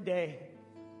Lord, today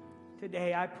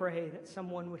I pray that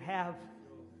someone would have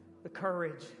the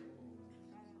courage,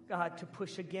 God, to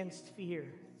push against fear.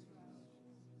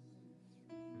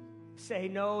 Say,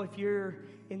 no, if you're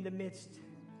in the midst,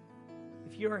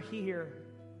 if you're here,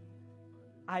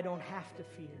 I don't have to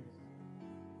fear.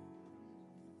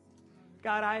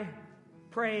 God, I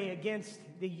pray against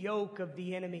the yoke of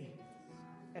the enemy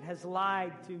that has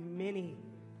lied to many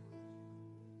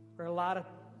for a lot of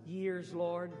years,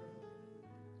 Lord,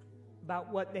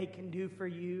 about what they can do for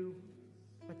you,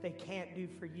 what they can't do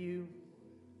for you,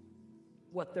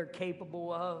 what they're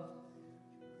capable of,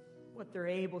 what they're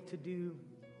able to do.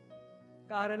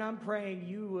 God, and I'm praying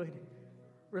you would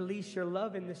release your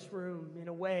love in this room in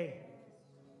a way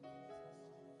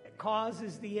that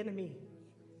causes the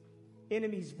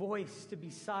enemy's voice to be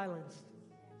silenced.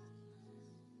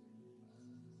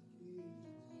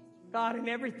 God, and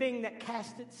everything that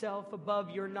casts itself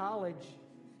above your knowledge,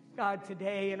 God,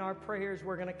 today in our prayers,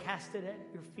 we're going to cast it at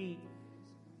your feet.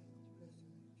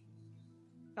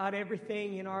 God,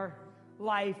 everything in our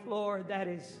life, Lord, that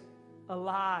is a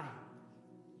lie,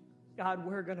 God,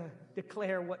 we're going to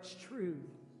declare what's true.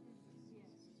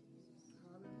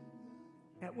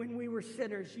 That when we were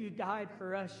sinners, you died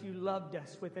for us, you loved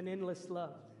us with an endless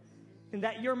love. And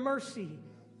that your mercy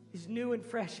is new and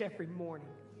fresh every morning.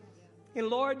 And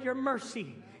Lord, your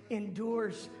mercy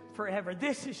endures forever.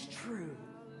 This is true.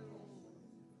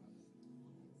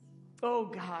 Oh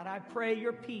God, I pray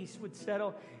your peace would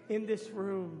settle in this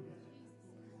room.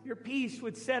 Your peace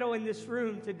would settle in this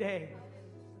room today.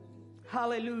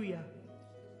 Hallelujah.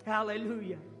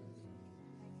 Hallelujah.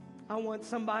 I want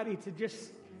somebody to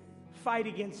just fight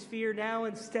against fear now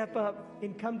and step up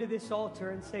and come to this altar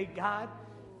and say, God,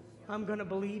 I'm going to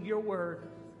believe your word.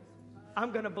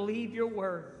 I'm going to believe your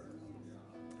word.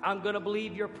 I'm going to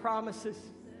believe your promises.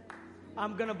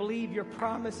 I'm going to believe your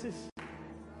promises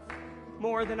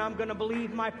more than I'm going to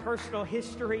believe my personal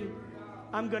history.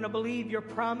 I'm going to believe your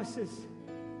promises.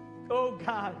 Oh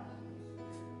God,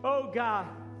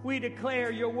 we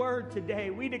declare your word today.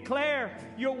 We declare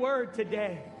your word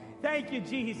today. Thank you,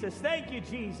 Jesus. Thank you,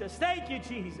 Jesus. Thank you,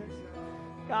 Jesus.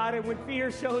 God, and when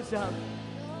fear shows up,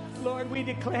 Lord, we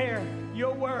declare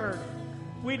your word.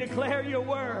 We declare your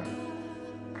word.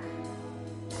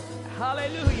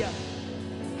 Hallelujah.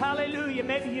 Hallelujah.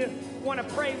 Maybe you want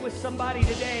to pray with somebody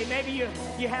today. Maybe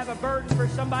you have a burden for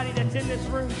somebody that's in this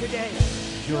room today.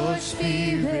 Your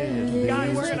spirit, God,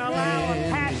 we're going to allow a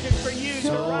passion for you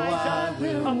to rise up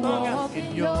among us.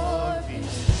 In your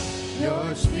peace,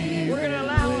 your spirit, we're going to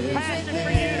allow a passion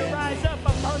for you to rise up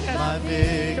among us,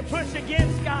 to push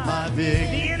against God, the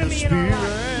enemy in our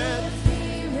lives.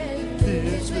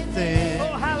 Lives within.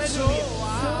 Oh, hallelujah.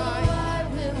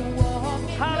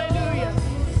 Hallelujah.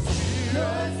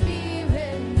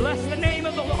 Bless the name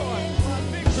of the Lord.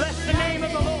 Bless the name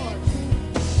of the Lord.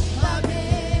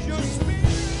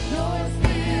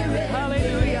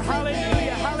 Hallelujah,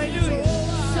 hallelujah, hallelujah.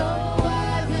 So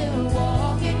I will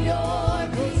walk in your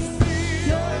peace.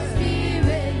 Your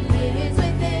spirit lives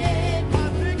within. My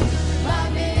victory,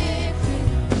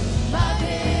 my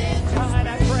victory. God, I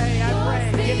pray.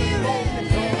 Give us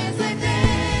boldness, Lives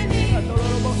within me.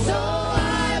 So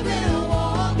I will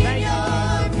walk in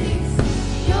your peace.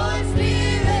 Your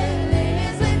spirit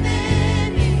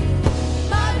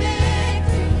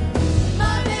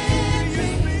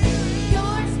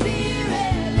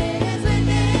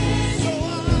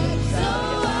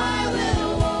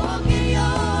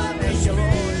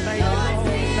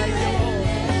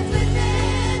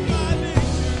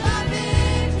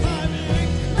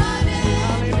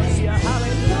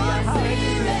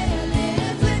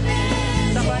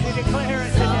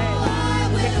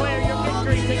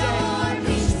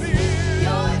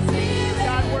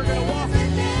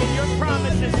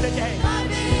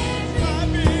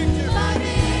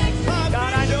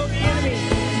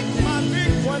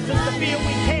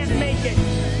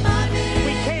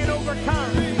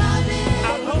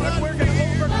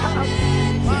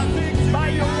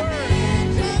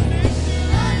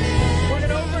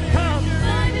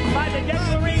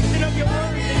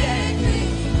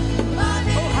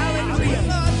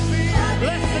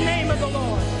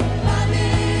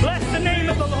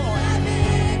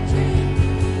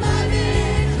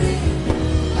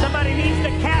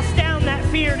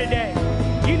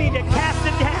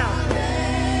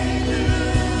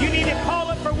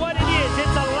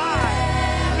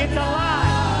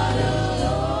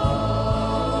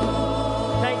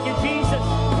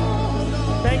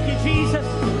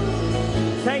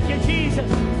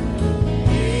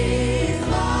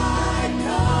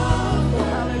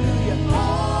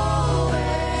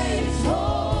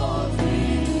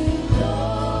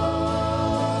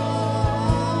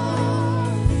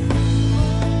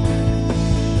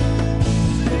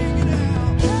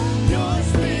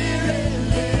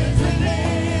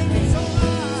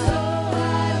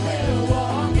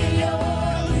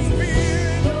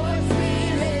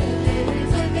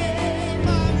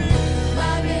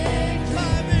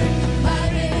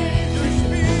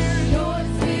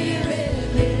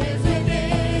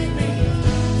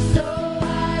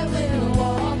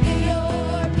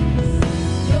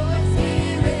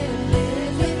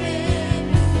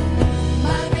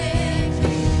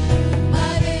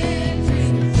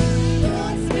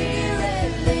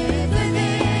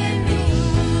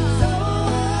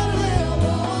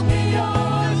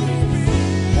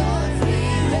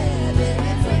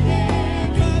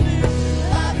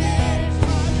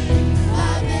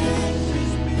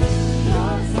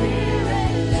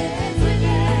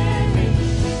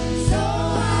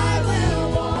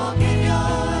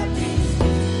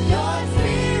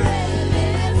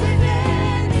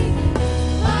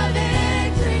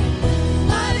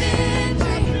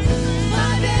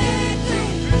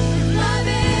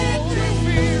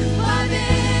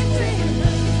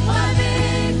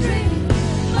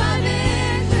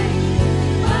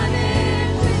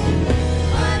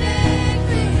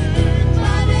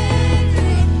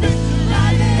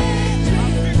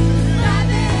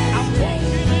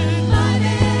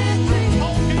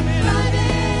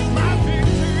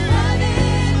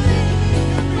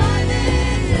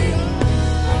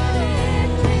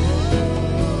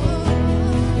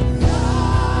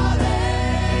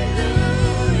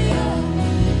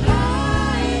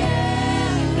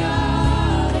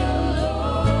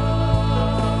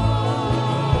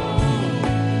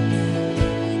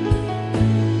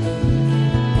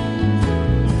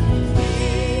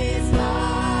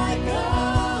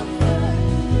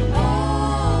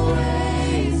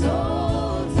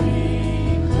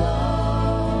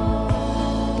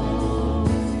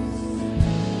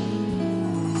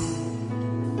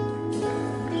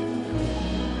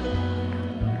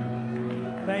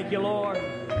Thank you, Lord.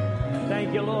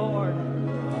 Thank you, Lord.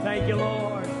 Thank you,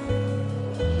 Lord.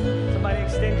 Somebody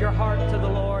extend your heart to the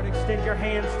Lord. Extend your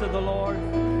hands to the Lord.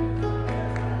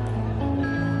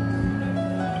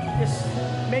 Just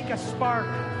make a spark.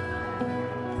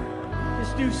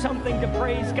 Just do something to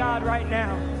praise God right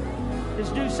now.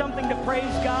 Just do something to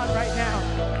praise God right now.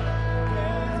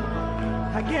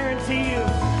 I guarantee you,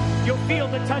 you'll feel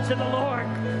the touch of the Lord.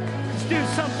 Just do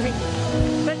something.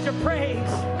 Let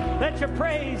your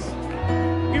praise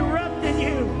erupt in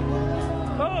you.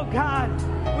 Oh God,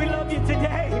 we love you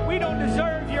today. We don't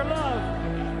deserve your love,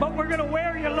 but we're going to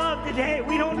wear your love today.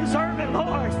 We don't deserve it,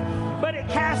 Lord, but it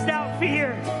casts out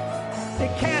fear.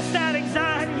 It casts out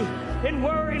anxiety and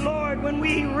worry, Lord, when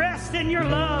we rest in your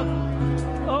love.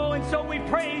 Oh, and so we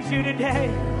praise you today.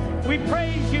 We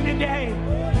praise you today.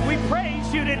 We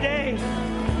praise you today.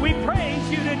 We praise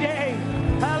you today.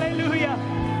 Hallelujah.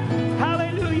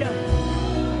 Hallelujah.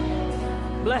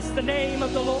 Bless the name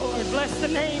of the Lord. Bless the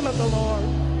name of the Lord.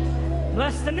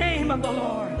 Bless the name of the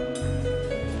Lord.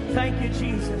 Thank you,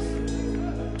 Jesus.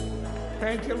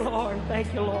 Thank you, Lord.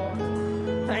 Thank you, Lord.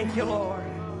 Thank you, Lord.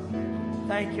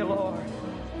 Thank you, Lord.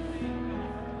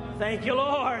 Thank you,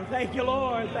 Lord. Thank you,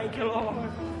 Lord. Thank you,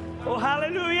 Lord. Oh,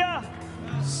 hallelujah.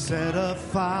 Set a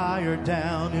fire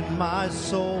down in my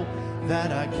soul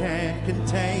that I can't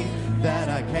contain, that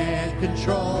I can't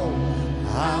control.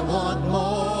 I want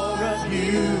more of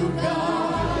you,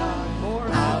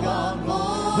 God. I want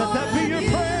more. Let that be your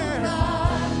prayer.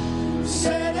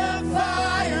 Set a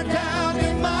fire down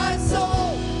in my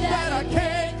soul that I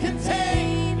can't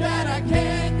contain, that I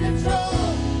can't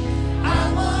control.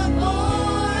 I want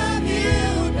more of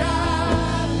you,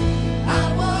 God.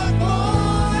 I want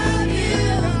more of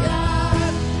you,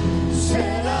 God.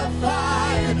 Set a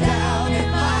fire down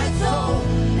in my soul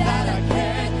that I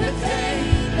can't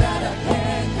contain, that I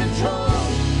can't control.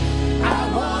 I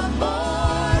want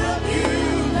more of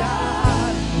you,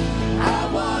 God. I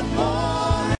want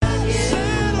more of you.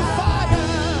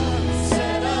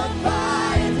 Set a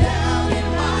fire down in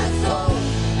my soul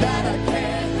that I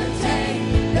can't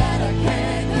contain, that I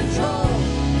can't control.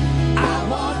 I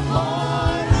want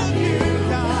more of you,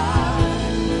 God.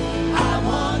 I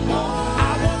want more. I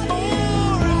want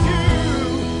more of you.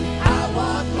 I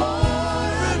want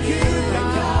more of you,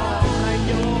 God. Thank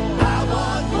you, Lord. I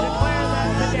want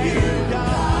more of you,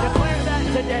 God. Declare that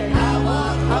today. I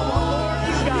want more of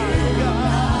you, God.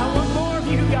 I want more of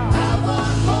you, God. I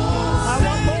want more. I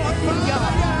want more of you,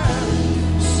 God.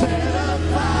 Set a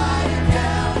fire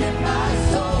down in my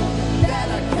soul that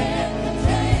I can't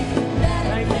contain, that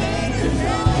I can't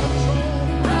control.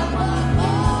 I want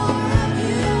more of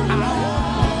you. I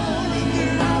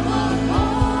want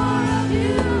more of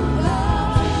you,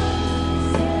 God.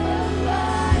 Set a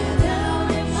fire down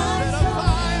in my soul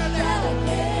that I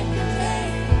can't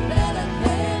contain, that I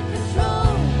can't control.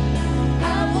 I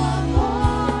want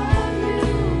more of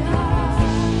you, God.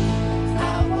 I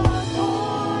want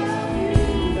more of you.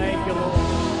 Thank you,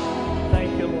 Lord.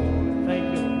 Thank you, Lord. Thank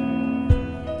you.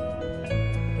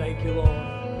 Thank you,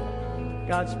 Lord.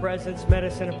 God's presence met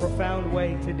us in a profound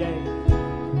way today.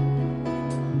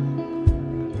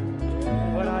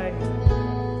 What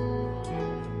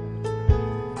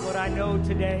I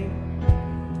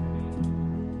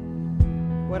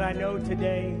know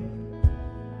today,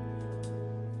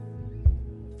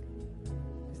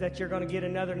 is that you're going to get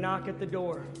another knock at the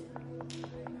door.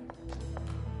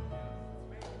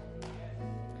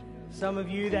 Some of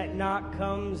you, that knock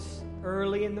comes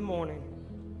early in the morning.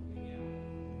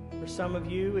 For some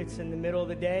of you, it's in the middle of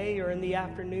the day or in the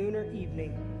afternoon or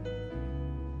evening.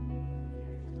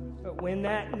 But when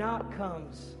that knock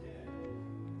comes,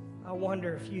 I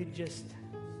wonder if you'd just,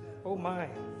 oh my,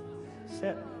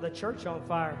 set the church on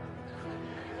fire.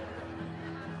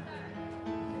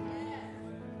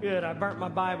 Good, I burnt my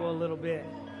Bible a little bit.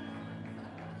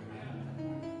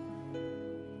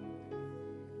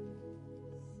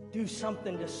 Do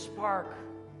something to spark.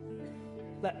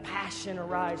 Let passion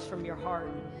arise from your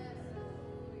heart.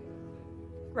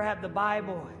 Grab the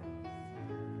Bible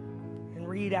and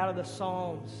read out of the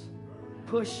Psalms.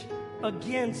 Push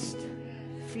against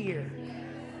fear.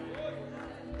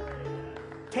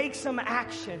 Take some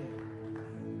action.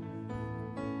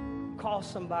 Call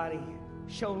somebody.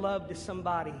 Show love to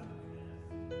somebody.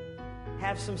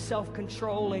 Have some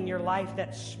self-control in your life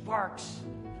that sparks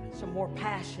some more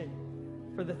passion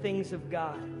for the things of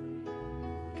God.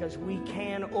 Because we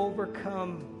can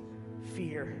overcome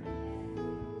fear.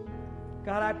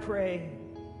 God, I pray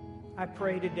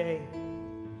today,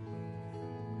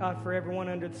 God, for everyone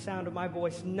under the sound of my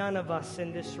voice, none of us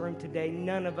in this room today,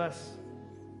 none of us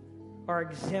are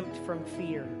exempt from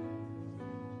fear.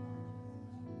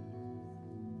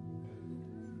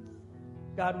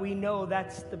 God, we know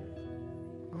that's the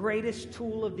greatest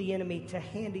tool of the enemy, to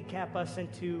handicap us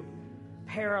and to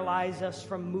paralyze us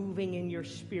from moving in your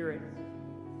Spirit.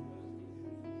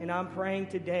 And I'm praying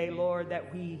today, Lord,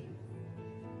 that we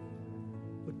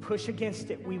would push against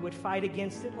it. We would fight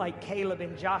against it like Caleb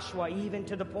and Joshua, even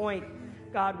to the point,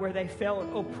 God, where they felt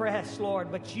oppressed,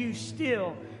 Lord, but you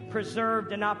still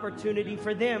preserved an opportunity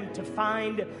for them to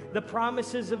find the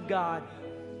promises of God.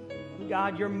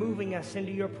 God, you're moving us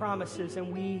into your promises,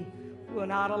 and we will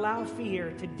not allow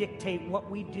fear to dictate what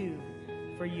we do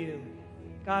for you.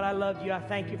 God, I love you. I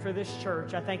thank you for this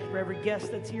church. I thank you for every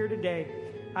guest that's here today.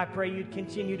 I pray you'd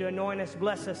continue to anoint us,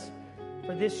 bless us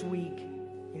for this week.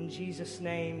 In Jesus'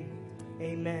 name,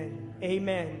 amen.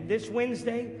 Amen. This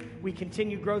Wednesday, we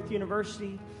continue Growth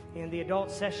University, and the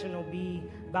adult session will be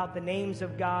about the names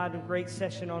of God. A great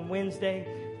session on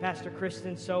Wednesday, Pastor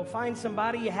Kristen. So find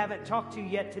somebody you haven't talked to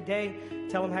yet today.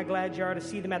 Tell them how glad you are to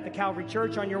see them at the Calvary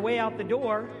Church. On your way out the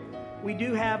door, we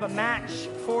do have a match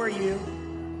for you.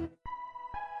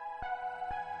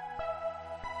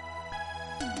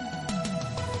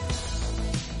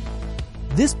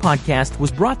 This podcast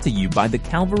was brought to you by the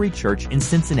Calvary Church in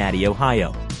Cincinnati,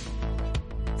 Ohio.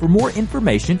 For more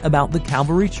information about the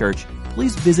Calvary Church,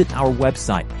 please visit our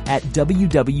website at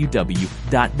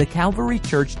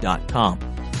www.thecalvarychurch.com.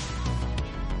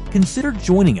 Consider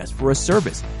joining us for a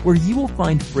service where you will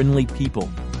find friendly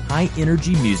people,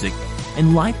 high-energy music,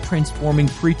 and life-transforming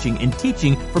preaching and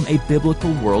teaching from a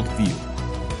biblical worldview.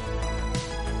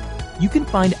 You can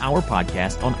find our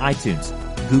podcast on iTunes,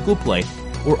 Google Play,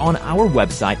 or on our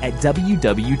website at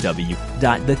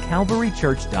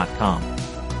www.thecalvarychurch.com.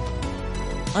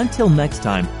 Until next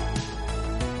time,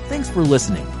 thanks for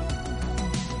listening.